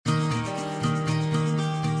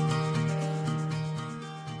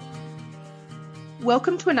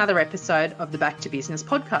Welcome to another episode of the Back to Business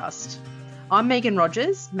podcast. I'm Megan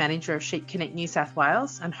Rogers, Manager of Sheep Connect New South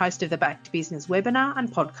Wales and host of the Back to Business webinar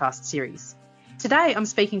and podcast series. Today I'm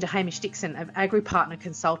speaking to Hamish Dickson of AgriPartner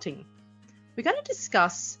Consulting. We're going to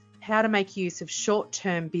discuss how to make use of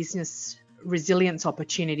short-term business resilience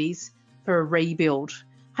opportunities for a rebuild.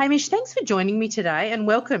 Hamish, thanks for joining me today and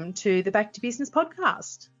welcome to the Back to Business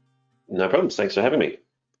podcast. No problems. Thanks for having me.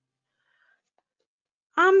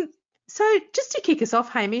 So just to kick us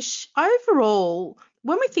off, Hamish, overall,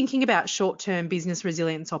 when we're thinking about short-term business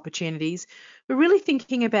resilience opportunities, we're really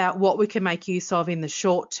thinking about what we can make use of in the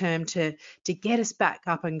short term to get us back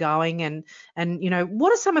up and going, and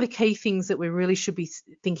what are some of the key things that we really should be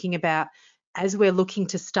thinking about as we're looking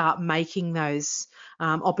to start making those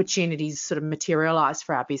opportunities sort of materialise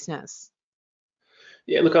for our business?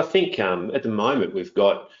 Yeah, look, I think at the moment we've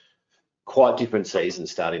got quite different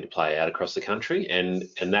seasons starting to play out across the country, and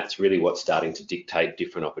that's really what's starting to dictate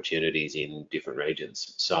different opportunities in different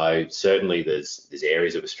regions. So certainly there's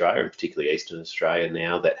areas of Australia, and particularly Eastern Australia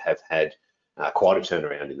now, that have had quite a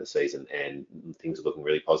turnaround in the season and things are looking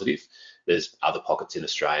really positive. There's other pockets in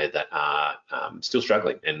Australia that are still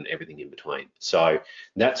struggling and everything in between. So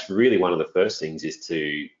that's really one of the first things, is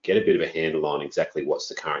to get a bit of a handle on exactly what's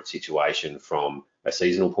the current situation from a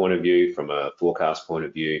seasonal point of view, from a forecast point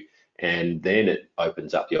of view. And then it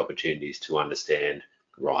opens up the opportunities to understand,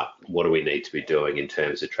 right, what do we need to be doing in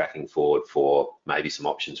terms of tracking forward for maybe some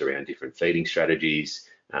options around different feeding strategies.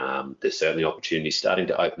 There's certainly opportunities starting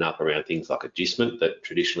to open up around things like agistment that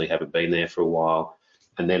traditionally haven't been there for a while.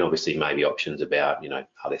 And then obviously maybe options about,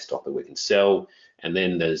 are there stock that we can sell? And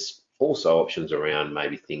then there's also options around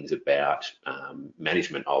maybe things about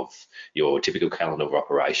management of your typical calendar of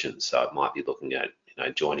operations. So it might be looking at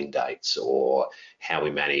joining dates, or how we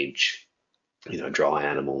manage, dry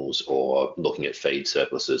animals, or looking at feed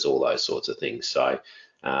surpluses, all those sorts of things. So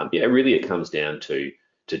really it comes down to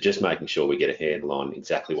just making sure we get a handle on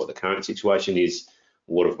exactly what the current situation is.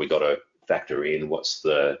 What have we got to factor in? What's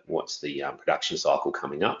the production cycle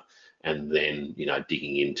coming up? And then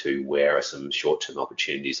digging into where are some short-term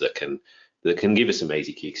opportunities that can give us some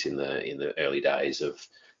easy kicks in the early days of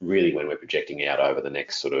really when we're projecting out over the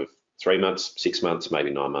next sort of 3 months, 6 months, maybe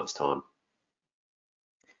 9 months time.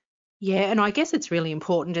 Yeah, and I guess it's really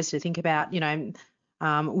important just to think about,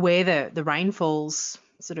 where the rainfall's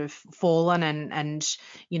sort of fallen and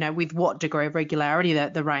with what degree of regularity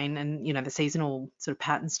that the rain and, the seasonal sort of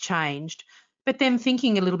patterns changed. But then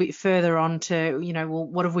thinking a little bit further on to, well,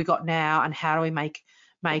 what have we got now and how do we make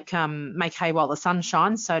hay while the sun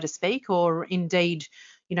shines, so to speak, or indeed,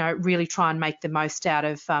 really try and make the most out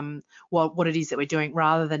of what it is that we're doing,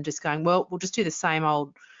 rather than just going, well, we'll just do the same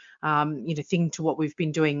old, thing to what we've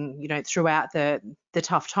been doing, throughout the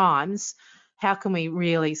tough times. How can we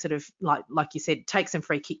really sort of, like you said, take some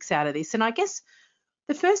free kicks out of this? And I guess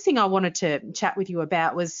the first thing I wanted to chat with you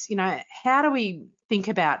about was, how do we think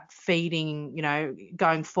about feeding,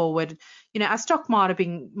 going forward? Our stock might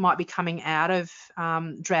be coming out of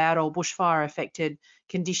drought or bushfire affected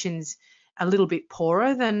conditions a little bit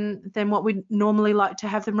poorer than what we'd normally like to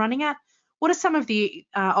have them running at. What are some of the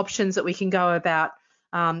options that we can go about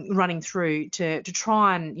running through to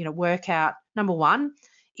try and work out, number one,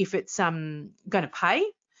 if it's going to pay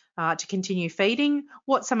to continue feeding,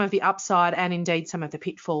 what some of the upside and indeed some of the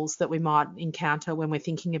pitfalls that we might encounter when we're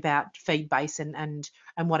thinking about feed base and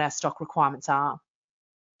what our stock requirements are?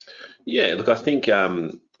 Yeah, look, I think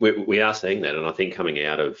we are seeing that, and I think coming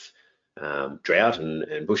out of drought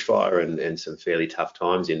and bushfire and some fairly tough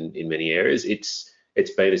times in many areas,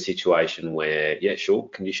 it's been a situation where,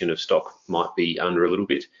 condition of stock might be under a little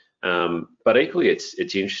bit, but equally it's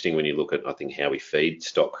interesting when you look at, I think, how we feed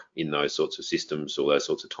stock in those sorts of systems or those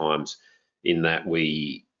sorts of times, in that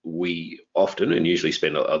we often and usually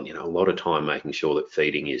spend a lot of time making sure that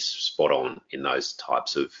feeding is spot on in those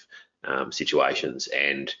types of situations.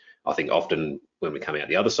 And I think often when we come out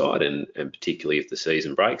the other side, and particularly if the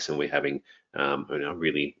season breaks and we're having a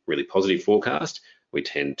really, really positive forecast, we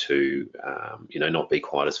tend to not be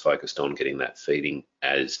quite as focused on getting that feeding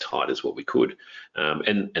as tight as what we could.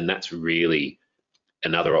 And that's really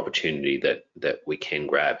another opportunity that we can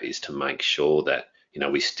grab, is to make sure that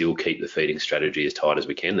we still keep the feeding strategy as tight as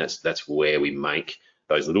we can. That's where we make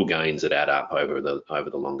those little gains that add up over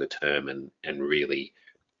the longer term, and really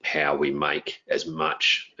how we make as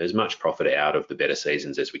much profit out of the better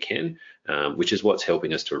seasons as we can, which is what's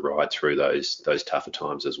helping us to ride through those tougher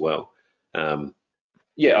times as well.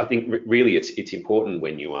 I think really it's important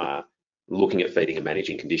when you are looking at feeding and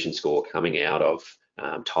managing condition score coming out of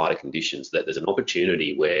tighter conditions, that there's an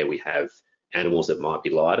opportunity where we have animals that might be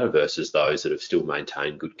lighter versus those that have still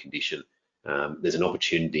maintained good condition. there's an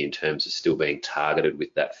opportunity in terms of still being targeted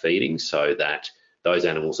with that feeding, so that those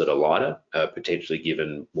animals that are lighter are potentially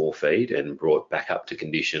given more feed and brought back up to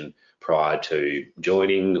condition prior to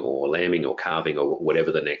joining or lambing or calving or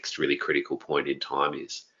whatever the next really critical point in time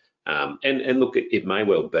is. And look, it may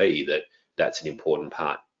well be that that's an important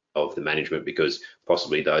part of the management, because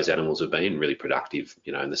possibly those animals have been really productive,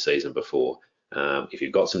 in the season before. If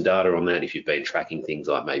you've got some data on that, if you've been tracking things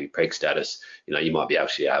like maybe preg status, you might be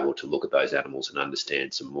actually able to look at those animals and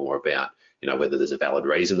understand some more about, whether there's a valid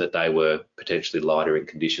reason that they were potentially lighter in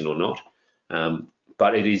condition or not.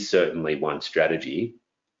 But it is certainly one strategy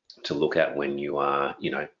to look at when you are,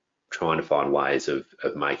 trying to find ways of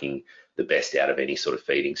making the best out of any sort of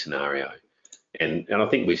feeding scenario. And I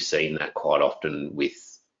think we've seen that quite often with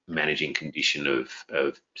managing condition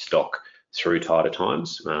of stock through tighter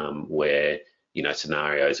times, where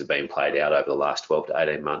scenarios have been played out over the last 12 to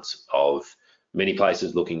 18 months of many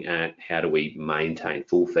places looking at how do we maintain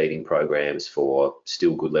full feeding programs for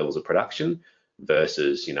still good levels of production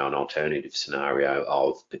versus an alternative scenario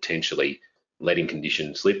of potentially letting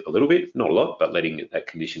condition slip a little bit, not a lot, but letting that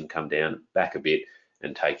condition come down back a bit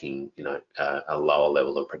and taking a lower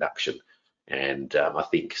level of production. And I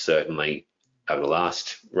think certainly over the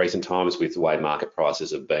last recent times, with the way market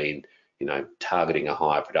prices have been, targeting a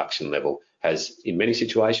higher production level has, in many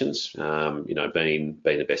situations, been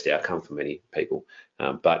the best outcome for many people.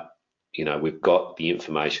 But we've got the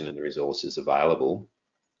information and the resources available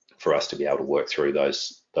for us to be able to work through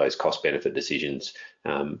those cost benefit decisions,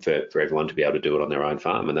 for everyone to be able to do it on their own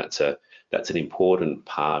farm. And that's an important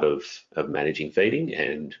part of managing feeding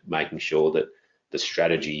and making sure that the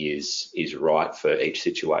strategy is right for each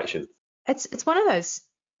situation. It's one of those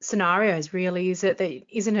scenarios, really,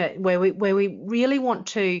 isn't it, where we really want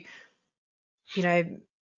to,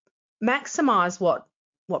 maximize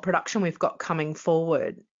what production we've got coming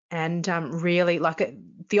forward, and really like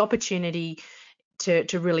the opportunity to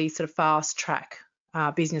really sort of fast track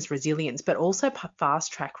business resilience, but also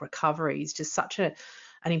fast track recovery is just such an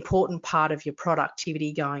important part of your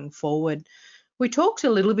productivity going forward. We talked a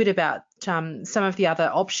little bit about some of the other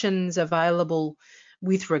options available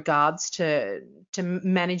with regards to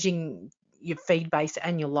managing your feed base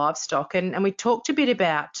and your livestock, and we talked a bit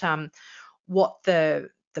about what the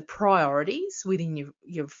priorities within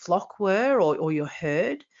your flock were, or your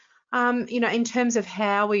herd, in terms of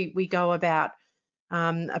how we go about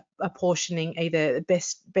apportioning either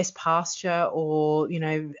best pasture or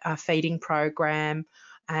a feeding program,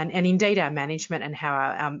 and indeed our management and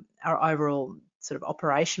how our overall sort of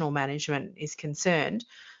operational management is concerned.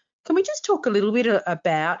 Can we just talk a little bit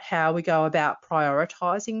about how we go about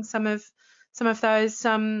prioritising some of those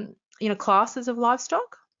classes of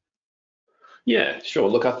livestock? Yeah, sure.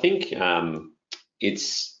 Look, I think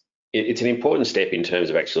it's an important step in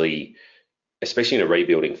terms of actually, especially in a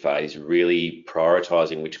rebuilding phase, really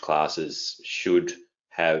prioritising which classes should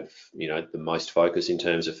have the most focus in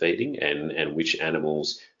terms of feeding, and which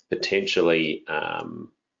animals potentially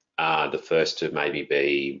are the first to maybe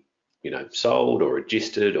be sold or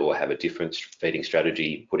agisted or have a different feeding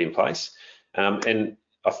strategy put in place. And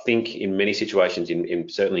I think in many situations,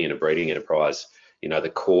 certainly in a breeding enterprise,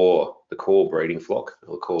 the core breeding flock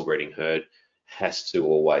or the core breeding herd has to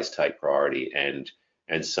always take priority.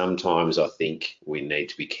 And sometimes I think we need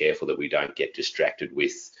to be careful that we don't get distracted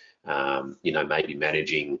with, maybe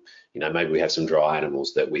managing, maybe we have some dry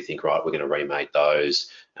animals that we think, right, we're going to remate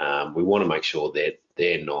those. We want to make sure that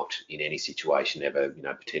they're not in any situation ever,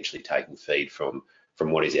 potentially taking feed from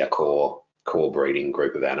what is our core breeding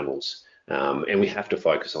group of animals. And we have to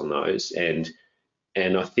focus on those. And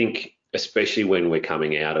I think, especially when we're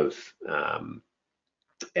coming out of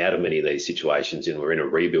many of these situations and we're in a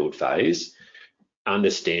rebuild phase,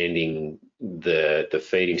 understanding the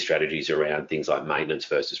feeding strategies around things like maintenance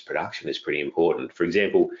versus production is pretty important. For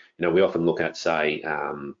example, we often look at, say,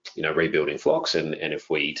 rebuilding flocks, and if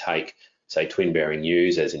we take, say, twin bearing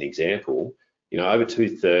ewes as an example, over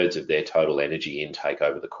 2/3 of their total energy intake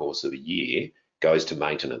over the course of a year goes to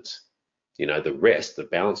maintenance. The rest, the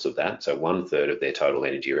balance of that, so 1/3 of their total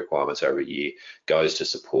energy requirements over a year goes to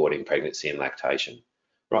supporting pregnancy and lactation.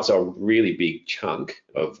 Right, so a really big chunk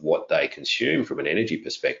of what they consume from an energy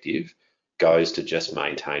perspective goes to just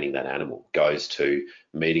maintaining that animal, goes to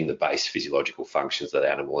meeting the base physiological functions of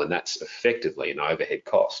that animal, and that's effectively an overhead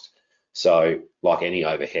cost. So like any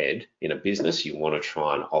overhead in a business, you want to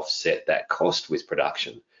try and offset that cost with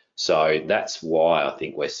production. So that's why I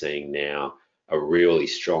think we're seeing now a really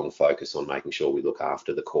strong focus on making sure we look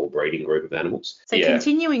after the core breeding group of animals. So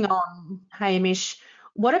continuing on, Hamish,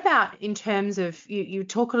 what about in terms of, you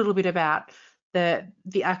talk a little bit about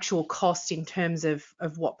the actual cost in terms of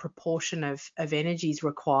what proportion of energy is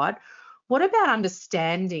required. What about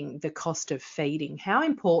understanding the cost of feeding? How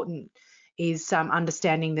important is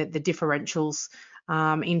understanding the differentials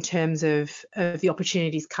in terms of the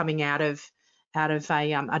opportunities coming out of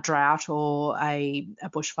a drought or a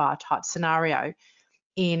bushfire type scenario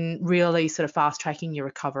in really sort of fast tracking your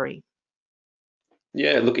recovery?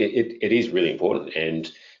 Yeah, look, it is really important. And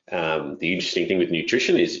the interesting thing with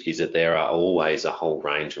nutrition is that there are always a whole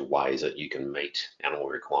range of ways that you can meet animal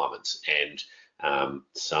requirements. And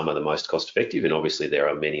some are the most cost effective, and obviously there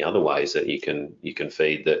are many other ways that you can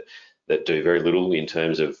feed that do very little in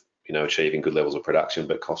terms of achieving good levels of production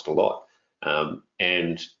but cost a lot.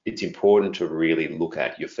 And it's important to really look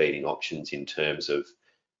at your feeding options in terms of,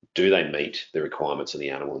 do they meet the requirements of the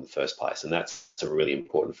animal in the first place? And that's a really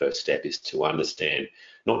important first step, is to understand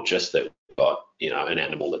not just that we've got an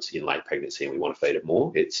animal that's in late pregnancy and we want to feed it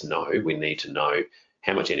more. It's no, we need to know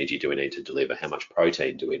how much energy do we need to deliver, how much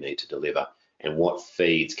protein do we need to deliver, and what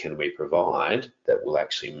feeds can we provide that will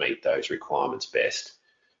actually meet those requirements best.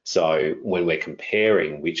 So when we're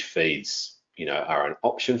comparing which feeds are an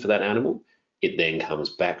option for that animal, it then comes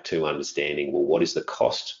back to understanding, well, what is the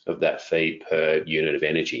cost of that feed per unit of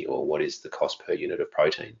energy, or what is the cost per unit of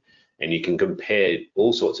protein? And you can compare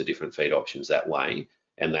all sorts of different feed options that way.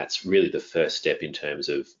 And that's really the first step in terms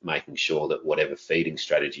of making sure that whatever feeding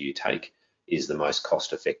strategy you take is the most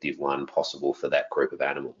cost-effective one possible for that group of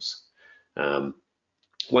animals.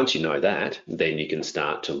 Once you know that, then you can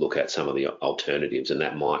start to look at some of the alternatives, and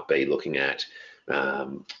that might be looking at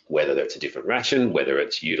whether it's a different ration, whether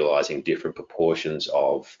it's utilising different proportions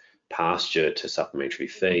of pasture to supplementary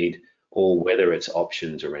feed, or whether it's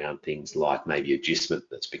options around things like maybe agistment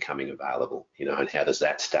that's becoming available, and how does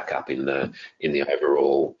that stack up in the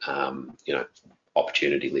overall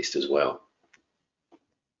opportunity list as well.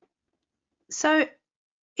 So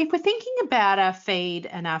if we're thinking about our feed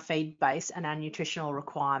and our feed base and our nutritional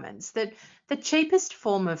requirements, that the cheapest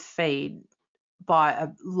form of feed by a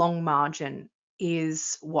long margin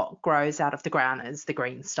is what grows out of the ground, as the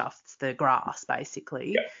green stuff, it's the grass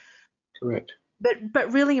basically. Yeah, correct.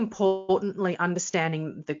 But really importantly,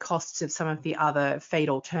 understanding the costs of some of the other feed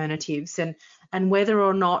alternatives, and whether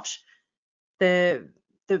or not that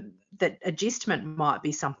agistment might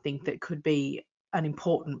be something that could be an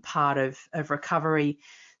important part of recovery.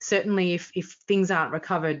 Certainly if things aren't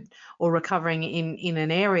recovered or recovering in an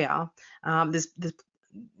area, there's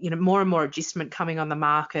more and more agistment coming on the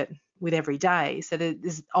market with every day. So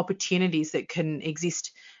there's opportunities that can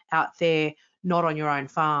exist out there, not on your own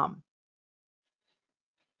farm.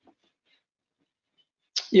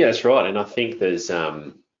 Yeah, that's right. And I think there's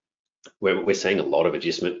we're seeing a lot of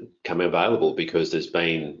agistment come available because there's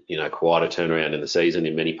been quite a turnaround in the season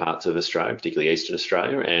in many parts of Australia, particularly Eastern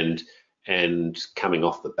Australia, and coming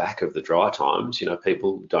off the back of the dry times,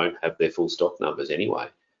 people don't have their full stock numbers anyway.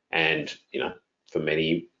 And for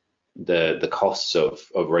many, the costs of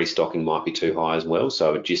restocking might be too high as well.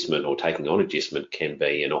 So agistment, or taking on agistment, can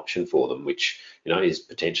be an option for them, which is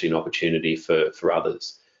potentially an opportunity for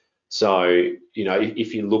others. So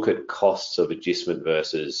if you look at costs of agistment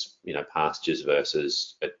versus pastures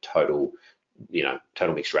versus a total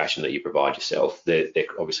mixed ration that you provide yourself, they're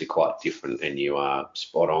obviously quite different. And you are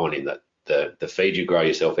spot on in that the feed you grow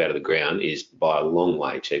yourself out of the ground is by a long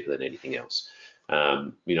way cheaper than anything else.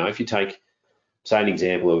 If you take, say, an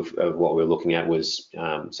example of what we're looking at was,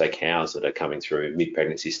 say, cows that are coming through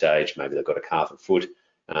mid-pregnancy stage, maybe they've got a calf and foot.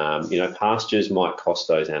 Pastures might cost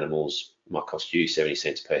those animals, might cost you 70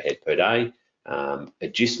 cents per head per day.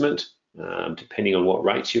 Agistment, depending on what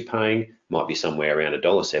rates you're paying, might be somewhere around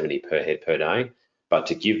 $1.70 per head per day. But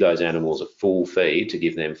to give those animals a full feed, to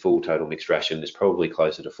give them full total mixed ration, is probably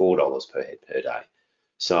closer to $4 per head per day.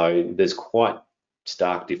 So there's quite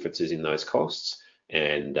stark differences in those costs,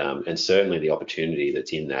 and certainly the opportunity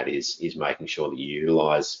that's in that is making sure that you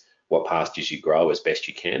utilise what pastures you grow as best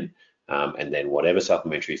you can, and then whatever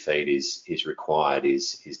supplementary feed is required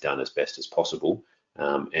is done as best as possible.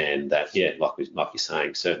 And that, yeah, like you're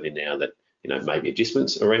saying, certainly now that maybe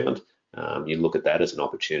agistments around, you look at that as an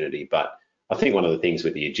opportunity. But I think one of the things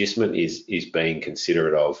with the agistment is being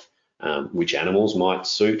considerate of which animals might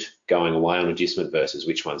suit going away on agistment versus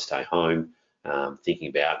which ones stay home. Thinking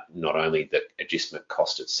about not only the agistment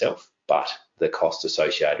cost itself, but the cost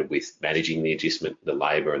associated with managing the agistment, the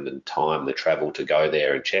labour and the time, the travel to go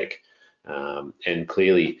there and check. And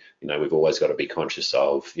clearly, we've always got to be conscious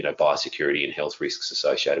of, biosecurity and health risks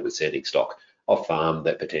associated with sending stock off farm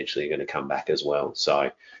that potentially are going to come back as well.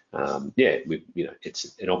 So,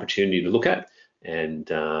 it's an opportunity to look at, and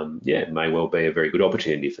it may well be a very good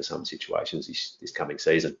opportunity for some situations this coming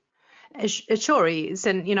season. It sure is,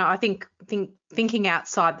 and I think thinking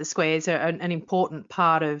outside the squares are an important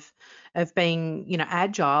part of being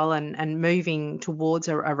agile and moving towards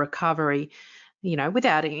a recovery,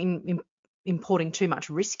 without importing too much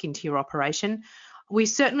risk into your operation. We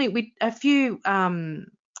a few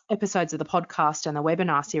episodes of the podcast and the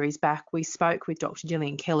webinar series back, we spoke with Dr.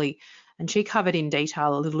 Gillian Kelly, and she covered in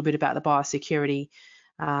detail a little bit about the biosecurity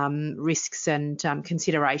risks and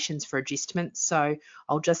considerations for agistments. So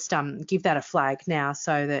I'll just give that a flag now,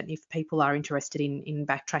 so that if people are interested in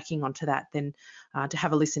backtracking onto that, then to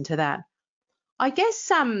have a listen to that. I guess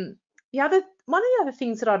one of the other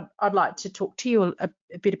things that I'd like to talk to you a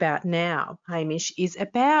bit about now, Hamish, is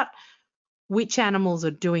about which animals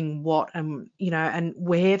are doing what, and and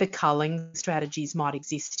where the culling strategies might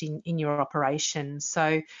exist in your operation.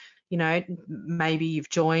 So maybe you've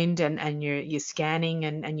joined and you're scanning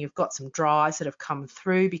and you've got some dries that have come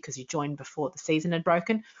through because you joined before the season had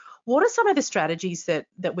broken. What are some of the strategies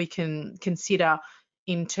that we can consider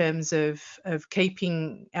in terms of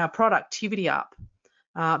keeping our productivity up,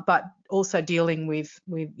 but also dealing with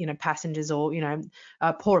passengers or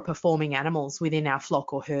poorer performing animals within our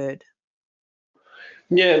flock or herd?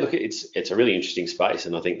 Yeah, look, it's a really interesting space,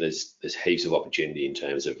 and I think there's heaps of opportunity in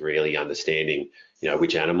terms of really understanding,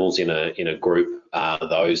 which animals in a group are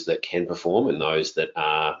those that can perform and those that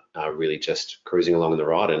are really just cruising along on the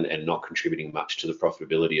ride and not contributing much to the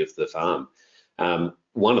profitability of the farm.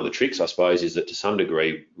 One of the tricks, I suppose, is that to some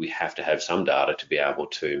degree we have to have some data to be able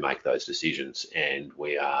to make those decisions, and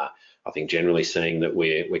we are, I think, generally seeing that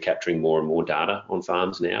we're capturing more and more data on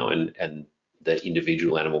farms now, and the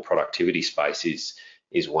individual animal productivity space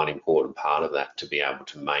is one important part of that, to be able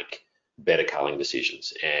to make better culling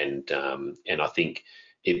decisions. And I think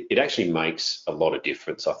it actually makes a lot of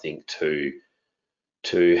difference, I think, to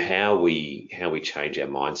how we change our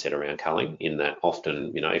mindset around culling, in that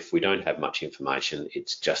often, if we don't have much information,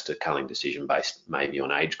 it's just a culling decision based maybe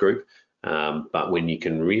on age group. But when you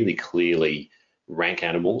can really clearly rank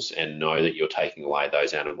animals and know that you're taking away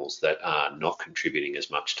those animals that are not contributing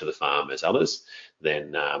as much to the farm as others,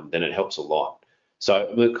 then it helps a lot.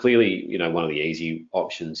 So look, clearly, one of the easy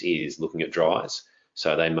options is looking at dries.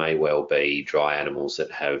 So they may well be dry animals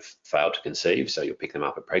that have failed to conceive, so you'll pick them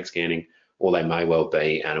up at preg scanning, or they may well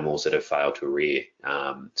be animals that have failed to rear.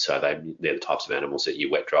 So they're the types of animals that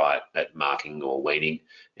you wet dry at marking or weaning,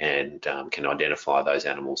 and can identify those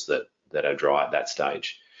animals that are dry at that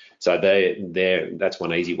stage. So that's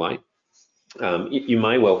one easy way. You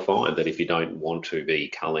may well find that if you don't want to be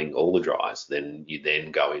culling all the dries, then you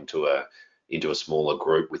then go into a smaller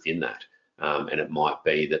group within that. And it might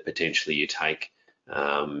be that potentially you take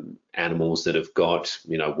animals that have got,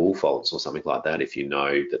 wool faults or something like that, if you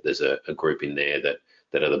know that there's a group in there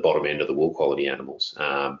that are the bottom end of the wool quality animals.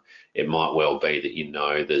 It might well be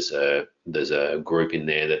that there's a group in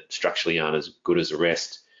there that structurally aren't as good as the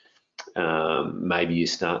rest. Maybe you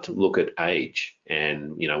start to look at age,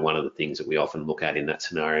 and one of the things that we often look at in that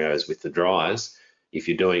scenario is with the dries. If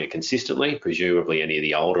you're doing it consistently, presumably any of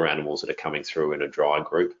the older animals that are coming through in a dry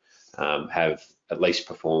group have at least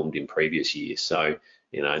performed in previous years. So,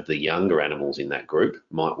 the younger animals in that group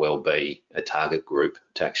might well be a target group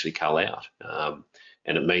to actually cull out.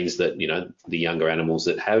 And it means that, the younger animals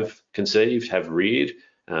that have conceived, have reared,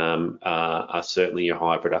 are certainly your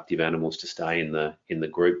higher productive animals to stay in the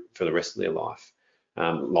group for the rest of their life.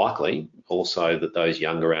 Likely also that those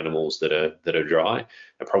younger animals that are dry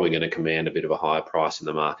are probably going to command a bit of a higher price in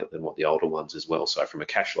the market than what the older ones as well. So from a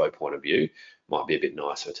cash flow point of view, might be a bit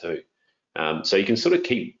nicer too. So you can sort of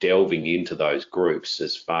keep delving into those groups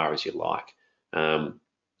as far as you like.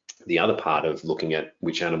 The other part of looking at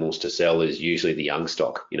which animals to sell is usually the young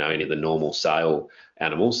stock, any of the normal sale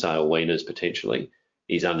animals, sale weaners potentially,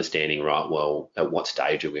 is understanding, right, well, at what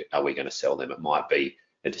stage are we going to sell them? It might be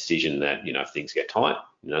a decision that, if things get tight,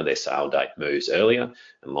 their sale date moves earlier.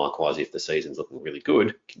 And likewise, if the season's looking really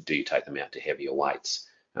good, do you take them out to heavier weights?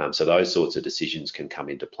 So those sorts of decisions can come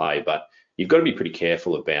into play, but you've got to be pretty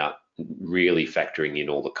careful about really factoring in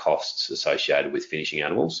all the costs associated with finishing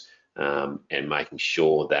animals, and making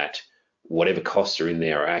sure that whatever costs are in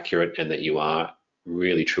there are accurate, and that you are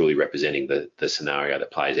really truly representing the scenario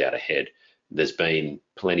that plays out ahead. There's been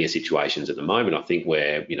plenty of situations at the moment, I think,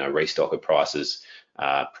 where restocker prices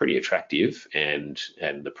are pretty attractive, and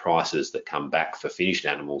the prices that come back for finished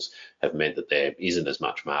animals have meant that there isn't as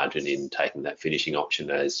much margin in taking that finishing option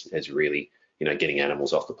as really getting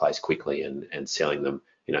animals off the place quickly and selling them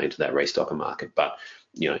into that restocker market. But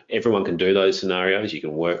everyone can do those scenarios. You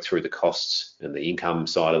can work through the costs and the income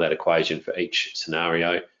side of that equation for each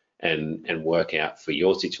scenario, and work out for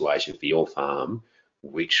your situation, for your farm,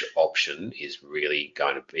 which option is really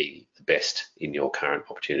going to be the best in your current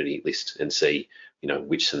opportunity list, and see,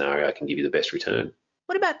 which scenario can give you the best return.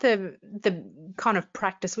 What about the kind of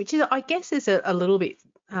practice, which is, I guess, is a little bit,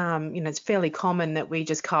 it's fairly common that we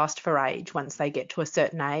just cast for age once they get to a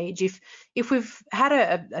certain age. If we've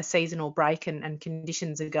had a seasonal break and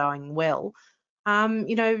conditions are going well,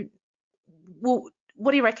 well,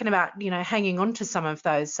 what do you reckon about, hanging on to some of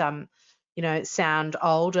those, sound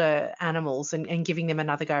older animals and giving them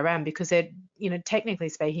another go around, because they're, technically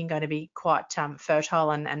speaking, going to be quite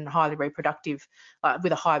fertile and highly reproductive,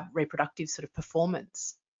 with a high reproductive sort of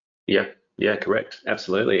performance. Yeah, correct,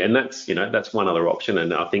 absolutely, and that's one other option.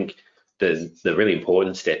 And I think the really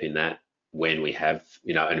important step in that, when we have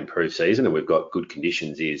an improved season and we've got good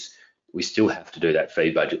conditions, is we still have to do that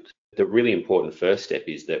feed budget. The really important first step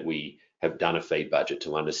is that we have done a feed budget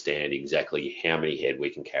to understand exactly how many head we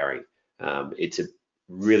can carry. It's a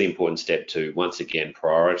really important step to, once again,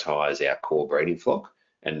 prioritise our core breeding flock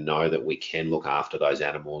and know that we can look after those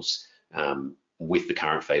animals with the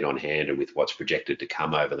current feed on hand and with what's projected to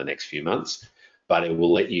come over the next few months. But it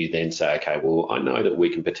will let you then say, okay, well, I know that we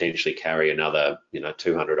can potentially carry another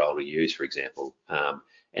 200 older ewes, for example.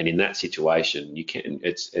 And in that situation,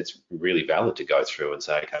 it's really valid to go through and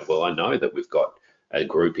say, okay, well, I know that we've got a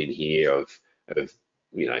group in here of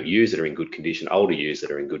ewes that are in good condition, older ewes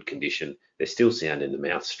that are in good condition. They're still sound in the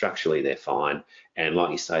mouth. Structurally, they're fine. And like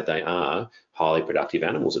you say, they are highly productive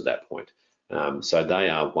animals at that point. So they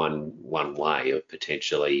are one way of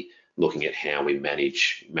potentially looking at how we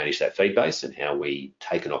manage that feed base, and how we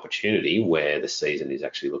take an opportunity where the season is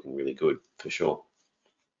actually looking really good, for sure.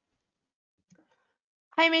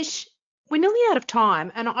 Hamish, we're nearly out of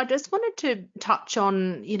time, and I just wanted to touch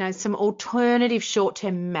on, some alternative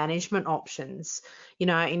short-term management options,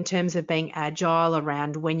 in terms of being agile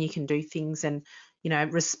around when you can do things and,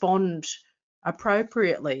 respond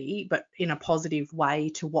appropriately, but in a positive way,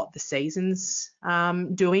 to what the season's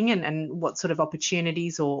doing and what sort of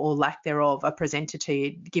opportunities or lack thereof are presented to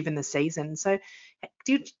you given the season. So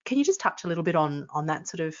can you just touch a little bit on that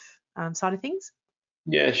sort of side of things?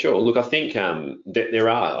 Yeah, sure. Look, I think there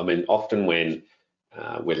are. I mean, often when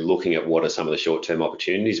we're looking at what are some of the short-term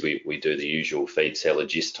opportunities, we do the usual feed, sell,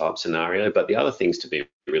 agist type scenario. But the other things to be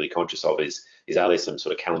really conscious of is are there some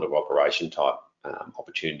sort of calendar of operation type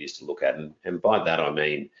opportunities to look at? And by that I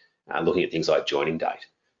mean looking at things like joining date.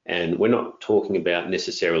 And we're not talking about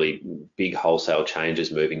necessarily big wholesale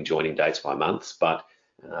changes, moving joining dates by months, but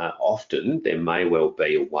often there may well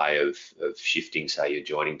be a way of shifting, say, your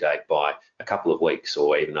joining date by a couple of weeks,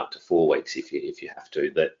 or even up to 4 weeks if you have to,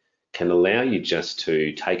 that can allow you just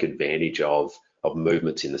to take advantage of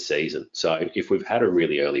movements in the season. So if we've had a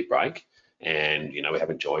really early break and we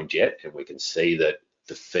haven't joined yet, and we can see that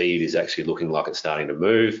the feed is actually looking like it's starting to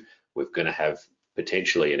move, we're going to have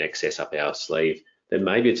potentially an excess up our sleeve, then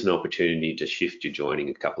maybe it's an opportunity to shift your joining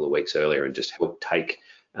a couple of weeks earlier and just help take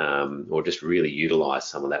or just really utilize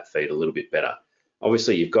some of that feed a little bit better.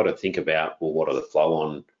 Obviously, you've got to think about, well, what are the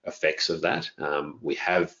flow-on effects of that? We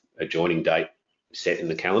have a joining date set in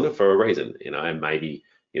the calendar for a reason, and maybe,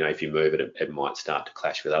 if you move it, it might start to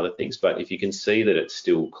clash with other things. But if you can see that it's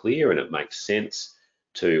still clear and it makes sense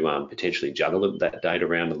to potentially juggle that date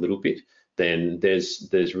around a little bit, then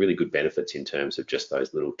there's really good benefits in terms of just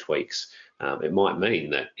those little tweaks. It might mean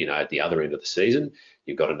that, at the other end of the season,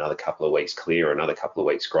 you've got another couple of weeks clear, another couple of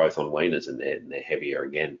weeks growth on weaners, and they're heavier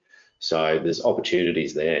again. So there's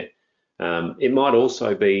opportunities there. It might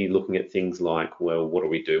also be looking at things like, well, what do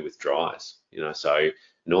we do with dries? So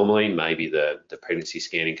normally maybe the pregnancy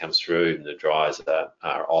scanning comes through and the dries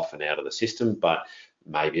are off and out of the system, but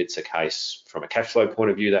maybe it's a case from a cash flow point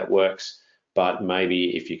of view that works. But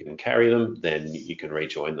maybe if you can carry them, then you can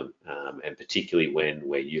rejoin them. And particularly when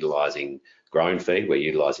we're utilising grown feed, we're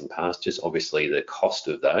utilising pastures, obviously the cost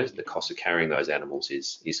of carrying those animals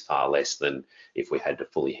is far less than if we had to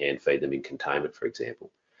fully hand feed them in containment, for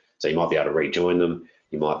example. So you might be able to rejoin them,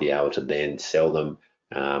 you might be able to then sell them,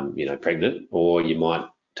 pregnant, or you might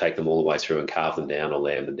take them all the way through and carve them down or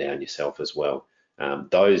lamb them down yourself as well.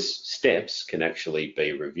 Those steps can actually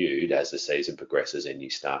be reviewed as the season progresses and you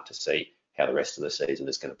start to see how the rest of the season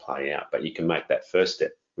is going to play out. But you can make that first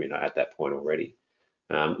step, at that point already.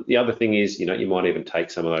 The other thing is, you might even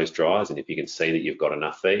take some of those dries, and if you can see that you've got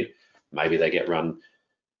enough feed, maybe they get run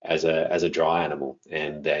as a dry animal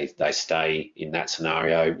and they stay in that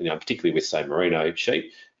scenario, particularly with, say, merino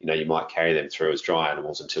sheep, you might carry them through as dry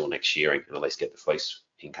animals until next shearing and at least get the fleece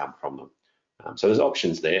income from them. So there's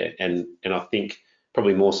options there. And I think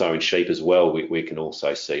probably more so in sheep as well, we can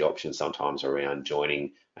also see options sometimes around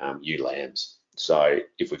joining ewe lambs. So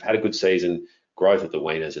if we've had a good season, growth of the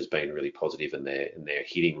weaners has been really positive, and they're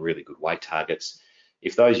hitting really good weight targets.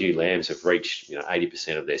 If those ewe lambs have reached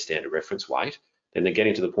 80% of their standard reference weight, then they're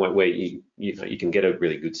getting to the point where you can get a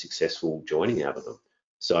really good successful joining out of them.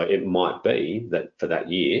 So it might be that for that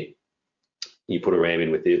year, you put a ram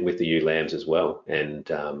in with the ewe lambs as well, and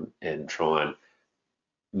try and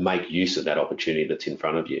make use of that opportunity that's in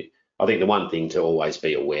front of you. I think the one thing to always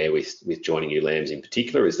be aware with joining ewe lambs in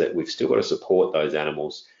particular is that we've still got to support those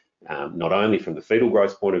animals, not only from the fetal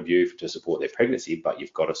growth point of view to support their pregnancy, but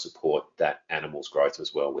you've got to support that animal's growth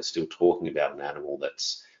as well. We're still talking about an animal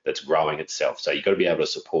that's growing itself, so you've got to be able to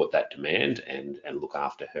support that demand and look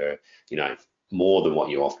after her, more than what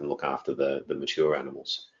you often look after the mature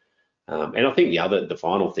animals. And I think the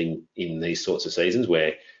final thing in these sorts of seasons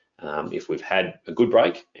where if we've had a good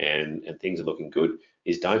break and things are looking good,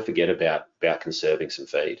 is don't forget about conserving some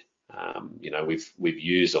feed. We've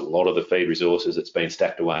used a lot of the feed resources that's been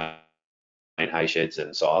stacked away in hay sheds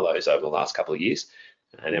and silos over the last couple of years,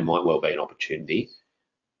 and there might well be an opportunity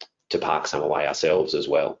to park some away ourselves as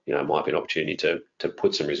well. It might be an opportunity to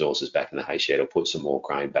put some resources back in the hay shed, or put some more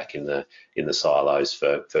grain back in the silos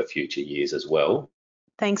for future years as well.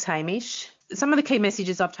 Thanks, Hamish. Some of the key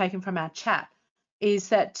messages I've taken from our chat is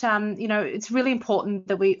that, it's really important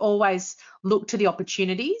that we always look to the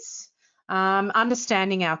opportunities,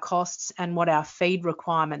 understanding our costs and what our feed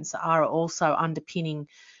requirements are also underpinning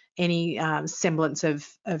any semblance of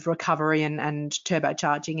recovery and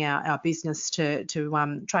turbocharging our business to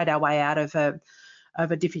trade our way out of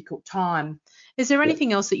a difficult time. Is there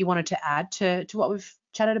anything else that you wanted to add to what we've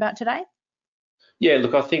chatted about today? Yeah,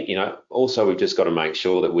 look, I think, also we've just got to make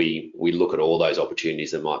sure that we look at all those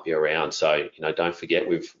opportunities that might be around. So, don't forget,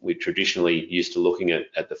 we've traditionally used to looking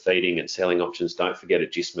at the feeding and selling options. Don't forget,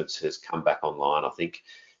 agistments has come back online, I think,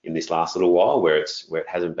 in this last little while, where it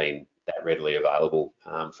hasn't been that readily available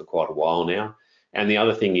for quite a while now. And the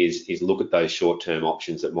other thing is look at those short-term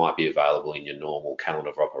options that might be available in your normal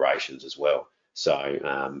calendar of operations as well.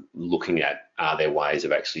 So looking at, are there ways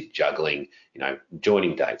of actually juggling,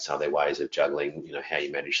 joining dates? Are there ways of juggling, how you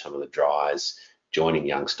manage some of the dries, joining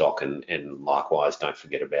young stock, and likewise, don't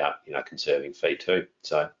forget about, conserving feed too.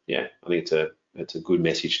 So yeah, I think it's a good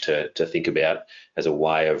message to think about as a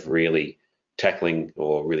way of really tackling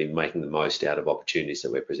or really making the most out of opportunities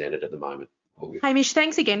that we're presented at the moment. Hamish,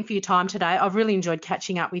 thanks again for your time today. I've really enjoyed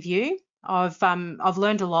catching up with you. I've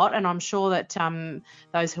learned a lot, and I'm sure that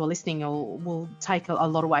those who are listening will take a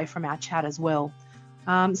lot away from our chat as well.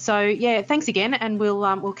 So yeah, thanks again, and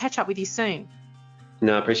we'll catch up with you soon.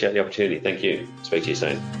 No, I appreciate the opportunity. Thank you. Speak to you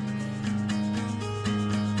soon.